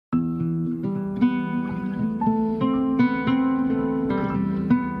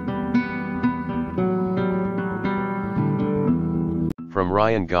From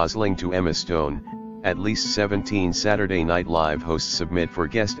Ryan Gosling to Emma Stone, at least 17 Saturday Night Live hosts submit for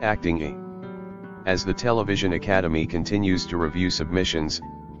guest acting. As the Television Academy continues to review submissions,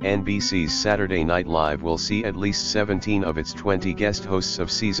 NBC's Saturday Night Live will see at least 17 of its 20 guest hosts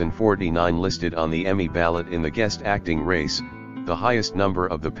of season 49 listed on the Emmy ballot in the guest acting race, the highest number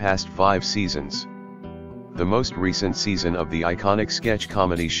of the past 5 seasons. The most recent season of the iconic sketch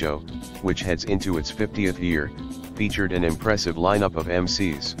comedy show, which heads into its 50th year, featured an impressive lineup of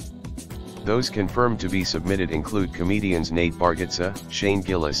MCs. Those confirmed to be submitted include comedians Nate Bargatze, Shane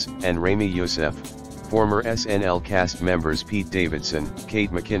Gillis and Ramy Youssef, former SNL cast members Pete Davidson,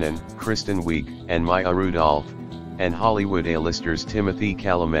 Kate McKinnon, Kristen Wiig and Maya Rudolph, and Hollywood A-listers Timothée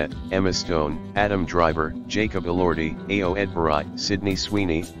Chalamet, Emma Stone, Adam Driver, Jacob Elordi, Ayo Edebiri, Sydney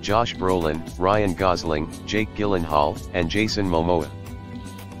Sweeney, Josh Brolin, Ryan Gosling, Jake Gyllenhaal and Jason Momoa.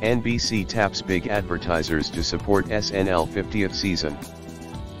 NBC taps big advertisers to support SNL 50th season.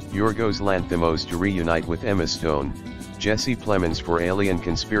 Yorgos Lanthimos to reunite with Emma Stone, Jesse Plemons for alien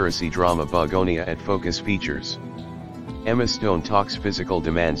conspiracy drama Bugonia at Focus Features. Emma Stone talks physical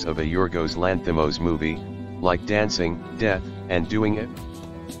demands of a Yorgos Lanthimos movie, like dancing, death, and doing it.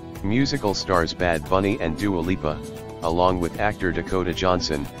 Musical stars Bad Bunny and Dua Lipa, along with actor Dakota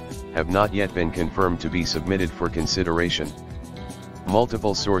Johnson, have not yet been confirmed to be submitted for consideration.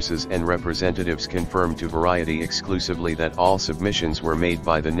 Multiple sources and representatives confirmed to Variety exclusively that all submissions were made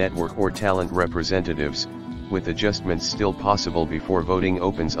by the network or talent representatives, with adjustments still possible before voting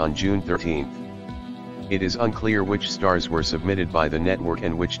opens on June 13. It is unclear which stars were submitted by the network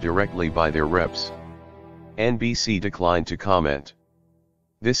and which directly by their reps. NBC declined to comment.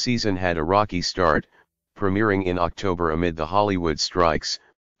 This season had a rocky start, premiering in October amid the Hollywood strikes,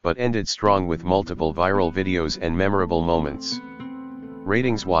 but ended strong with multiple viral videos and memorable moments.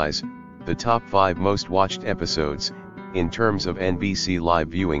 Ratings-wise, the top 5 most watched episodes, in terms of NBC live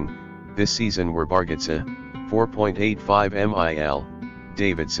viewing, this season were Bargatze, 4.85 MIL,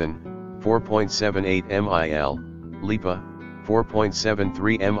 Davidson, 4.78 MIL, Lipa,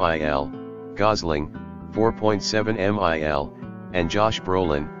 4.73 MIL, Gosling, 4.7 MIL, and Josh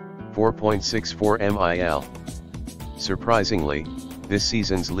Brolin, 4.64 MIL. Surprisingly, this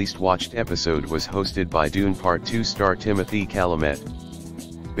season's least watched episode was hosted by Dune Part 2 star Timothée Chalamet.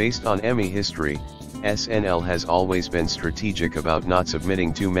 Based on Emmy history, SNL has always been strategic about not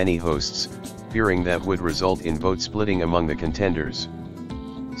submitting too many hosts, fearing that would result in vote splitting among the contenders.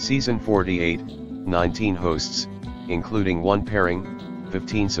 Season 48, 19 hosts, including 1 pairing,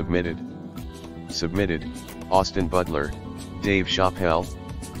 15 submitted. Austin Butler, Dave Chappelle,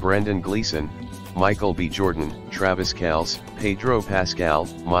 Brendan Gleeson, Michael B. Jordan, Travis Kelce, Pedro Pascal,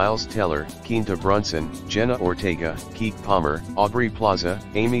 Miles Teller, Quinta Brunson, Jenna Ortega, Keke Palmer, Aubrey Plaza,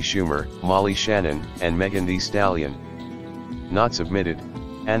 Amy Schumer, Molly Shannon, and Megan Thee Stallion. Not submitted,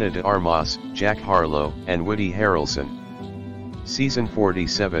 Ana de Armas, Jack Harlow, and Woody Harrelson. Season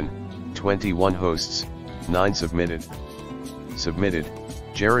 47, 21 hosts, 9 submitted.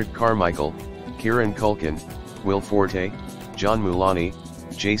 Jared Carmichael, Kieran Culkin, Will Forte, John Mulaney,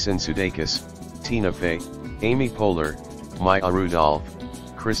 Jason Sudeikis, Tina Fey, Amy Poehler, Maya Rudolph,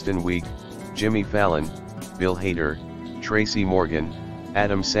 Kristen Wiig, Jimmy Fallon, Bill Hader, Tracy Morgan,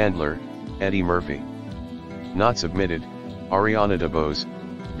 Adam Sandler, Eddie Murphy. Not submitted, Ariana DeBose,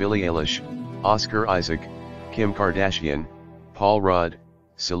 Billie Eilish, Oscar Isaac, Kim Kardashian, Paul Rudd,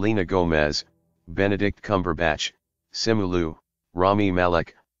 Selena Gomez, Benedict Cumberbatch, Simu Liu, Rami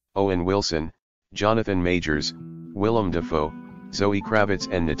Malek, Owen Wilson, Jonathan Majors, Willem Dafoe, Zoe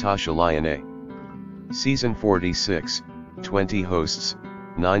Kravitz and Natasha Lyonne. Season 46, 20 hosts,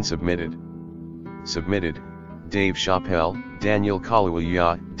 9 submitted. Dave Chappelle, Daniel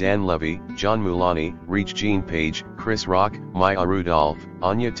Kaluuya, Dan Levy, John Mulaney, Reach Jean Page, Chris Rock, Maya Rudolph,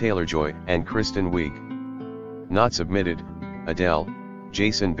 Anya Taylor-Joy and Kristen Wiig. Not submitted, Adele,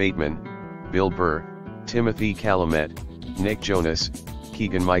 Jason Bateman, Bill Burr, Timothée Chalamet, Nick Jonas,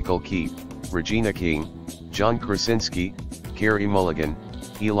 Keegan-Michael Key, Regina King, John Krasinski, Carey Mulligan,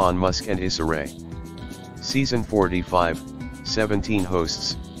 Elon Musk and Issa Rae. Season 45, 17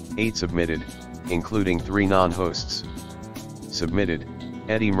 hosts, 8 submitted, including 3 non-hosts.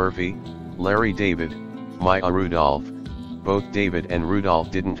 Eddie Murphy, Larry David, Maya Rudolph. Both David and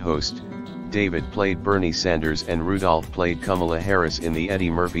Rudolph didn't host. David played Bernie Sanders and Rudolph played Kamala Harris in the Eddie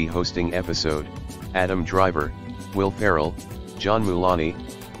Murphy hosting episode. Adam Driver, Will Ferrell, John Mulaney,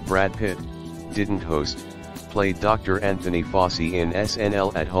 Brad Pitt, didn't host, played Dr. Anthony Fauci in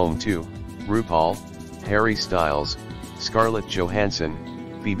SNL at Home 2, RuPaul, Harry Styles, Scarlett Johansson,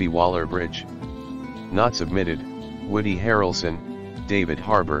 Phoebe Waller-Bridge. Not submitted, Woody Harrelson, David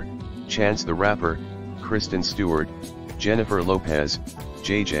Harbour, Chance the Rapper, Kristen Stewart, Jennifer Lopez,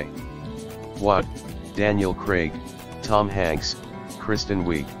 J.J. Watt, Daniel Craig, Tom Hanks, Kristen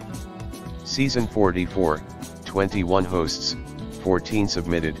Wiig. Season 44, 21 hosts, 14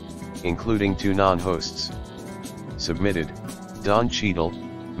 submitted, including 2 non-hosts. Submitted: Don Cheadle,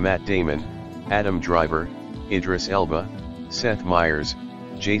 Matt Damon, Adam Driver, Idris Elba, Seth Meyers,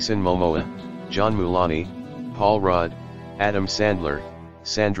 Jason Momoa, John Mulaney, Paul Rudd, Adam Sandler,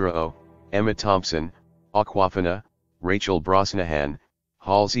 Sandra Oh, Emma Thompson, Awkwafina, Rachel Brosnahan,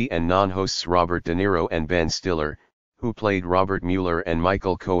 Halsey, and non-hosts Robert De Niro and Ben Stiller, who played Robert Mueller and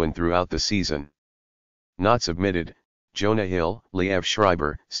Michael Cohen throughout the season. Not submitted: Jonah Hill, Liev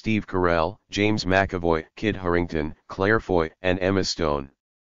Schreiber, Steve Carell, James McAvoy, Kit Harington, Claire Foy, and Emma Stone.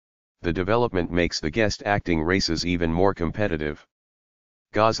 The development makes the guest acting races even more competitive.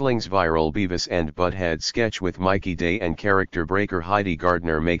 Gosling's viral Beavis and Butthead sketch with Mikey Day and character breaker Heidi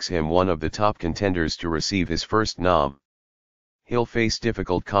Gardner makes him one of the top contenders to receive his first nom. He'll face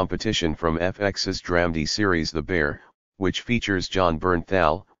difficult competition from FX's dramedy series The Bear, which features John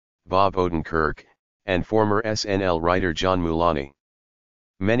Bernthal, Bob Odenkirk, and former SNL writer John Mulaney.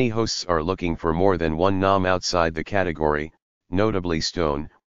 Many hosts are looking for more than one nom outside the category, notably Stone,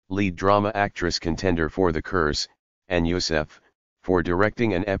 lead drama actress contender for The Curse, and Youssef, for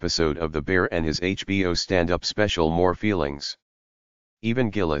directing an episode of The Bear and his HBO stand-up special More Feelings. Even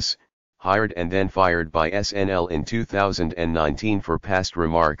Gillis, hired and then fired by SNL in 2019 for past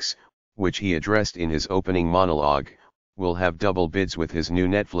remarks, which he addressed in his opening monologue, will have double bids with his new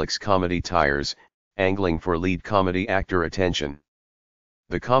Netflix comedy Tires, angling for lead comedy actor attention.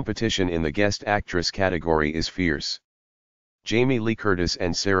 The competition in the guest actress category is fierce. Jamie Lee Curtis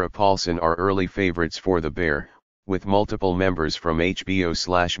and Sarah Paulson are early favorites for The Bear, with multiple members from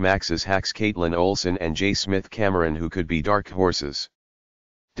HBO/Max's Hacks Caitlin Olsen and J. Smith Cameron who could be dark horses.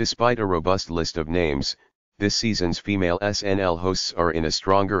 Despite a robust list of names, this season's female SNL hosts are in a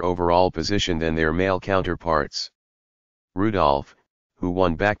stronger overall position than their male counterparts. Rudolph, who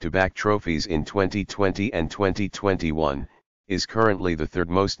won back-to-back trophies in 2020 and 2021, is currently the third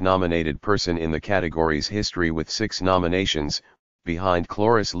most nominated person in the category's history with 6 nominations, behind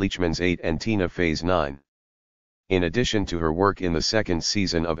Cloris Leachman's 8 and Tina Fey's 9. In addition to her work in the second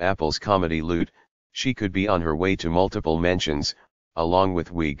season of Apple's comedy Loot, she could be on her way to multiple mentions, along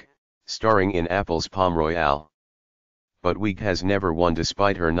with Wiig, starring in Apple's Palm Royale. But Wiig has never won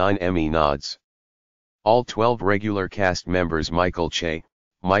despite her 9 Emmy nods. All 12 regular cast members Michael Che,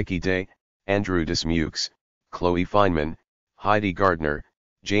 Mikey Day, Andrew Dismukes, Chloe Fineman, Heidi Gardner,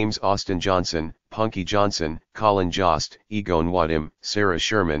 James Austin Johnson, Punky Johnson, Colin Jost, Egon Wadim, Sarah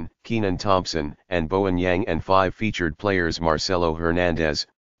Sherman, Kenan Thompson, and Bowen Yang, and 5 featured players Marcelo Hernandez,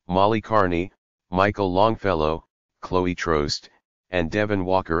 Molly Carney, Michael Longfellow, Chloe Trost, and Devon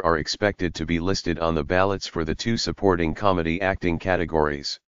Walker are expected to be listed on the ballots for the 2 supporting comedy acting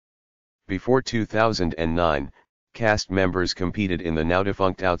categories. Before 2009, cast members competed in the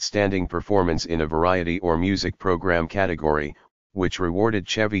now-defunct Outstanding Performance in a Variety or Music Program category, which rewarded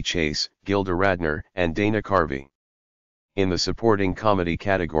Chevy Chase, Gilda Radner, and Dana Carvey. In the supporting comedy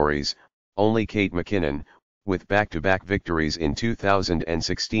categories, only Kate McKinnon, with back-to-back victories in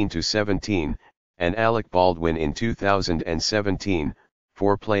 2016-17, and Alec Baldwin in 2017,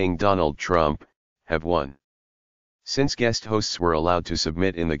 for playing Donald Trump, have won. Since guest hosts were allowed to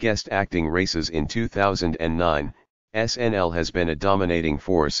submit in the guest acting races in 2009, SNL has been a dominating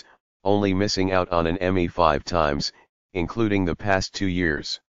force, only missing out on an Emmy 5 times, including the past 2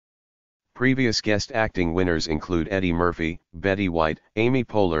 years. Previous guest acting winners include Eddie Murphy, Betty White, Amy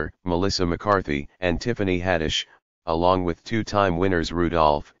Poehler, Melissa McCarthy, and Tiffany Haddish, along with 2-time winners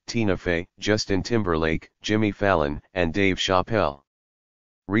Rudolph, Tina Fey, Justin Timberlake, Jimmy Fallon, and Dave Chappelle.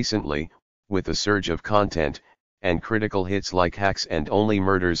 Recently, with a surge of content, and critical hits like Hacks and Only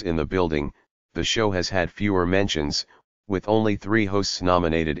Murders in the Building, the show has had fewer mentions, with only 3 hosts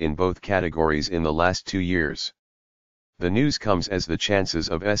nominated in both categories in the last 2 years. The news comes as the chances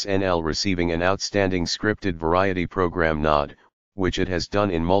of SNL receiving an Outstanding Scripted Variety Program nod, which it has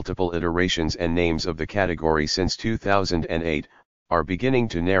done in multiple iterations and names of the category since 2008, are beginning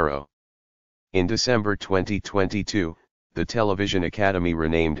to narrow. In December 2022, the Television Academy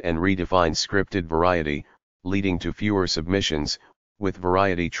renamed and redefined Scripted Variety, leading to fewer submissions, with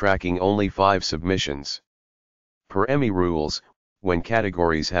Variety tracking only 5 submissions. Per Emmy rules, when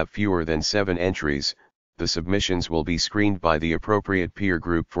categories have fewer than 7 entries, the submissions will be screened by the appropriate peer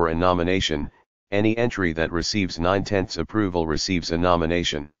group for a nomination. Any entry that receives 9/10 approval receives a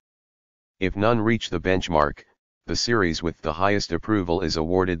nomination. If none reach the benchmark, the series with the highest approval is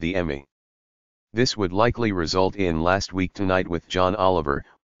awarded the Emmy. This would likely result in Last Week Tonight with John Oliver,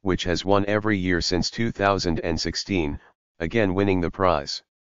 which has won every year since 2016, again winning the prize.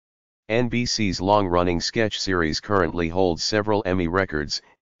 NBC's long-running sketch series currently holds several Emmy records,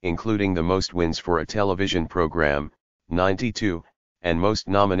 including the most wins for a television program, 92, and most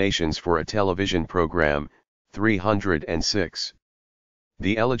nominations for a television program, 306.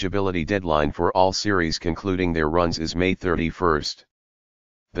 The eligibility deadline for all series concluding their runs is May 31st.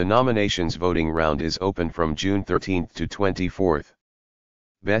 The nominations voting round is open from June 13th to 24th.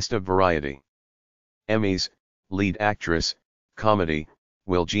 Best of Variety. Emmys, Lead Actress, Comedy,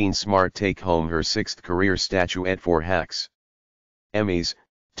 will Jean Smart take home her 6th career statuette for Hacks? Emmys,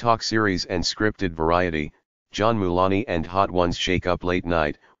 Talk Series and Scripted Variety, John Mulaney and Hot Ones Shake Up Late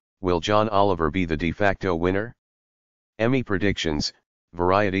Night, will John Oliver be the de facto winner? Emmy predictions,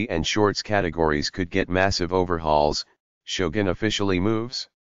 Variety and Shorts categories could get massive overhauls, Shogun officially moves?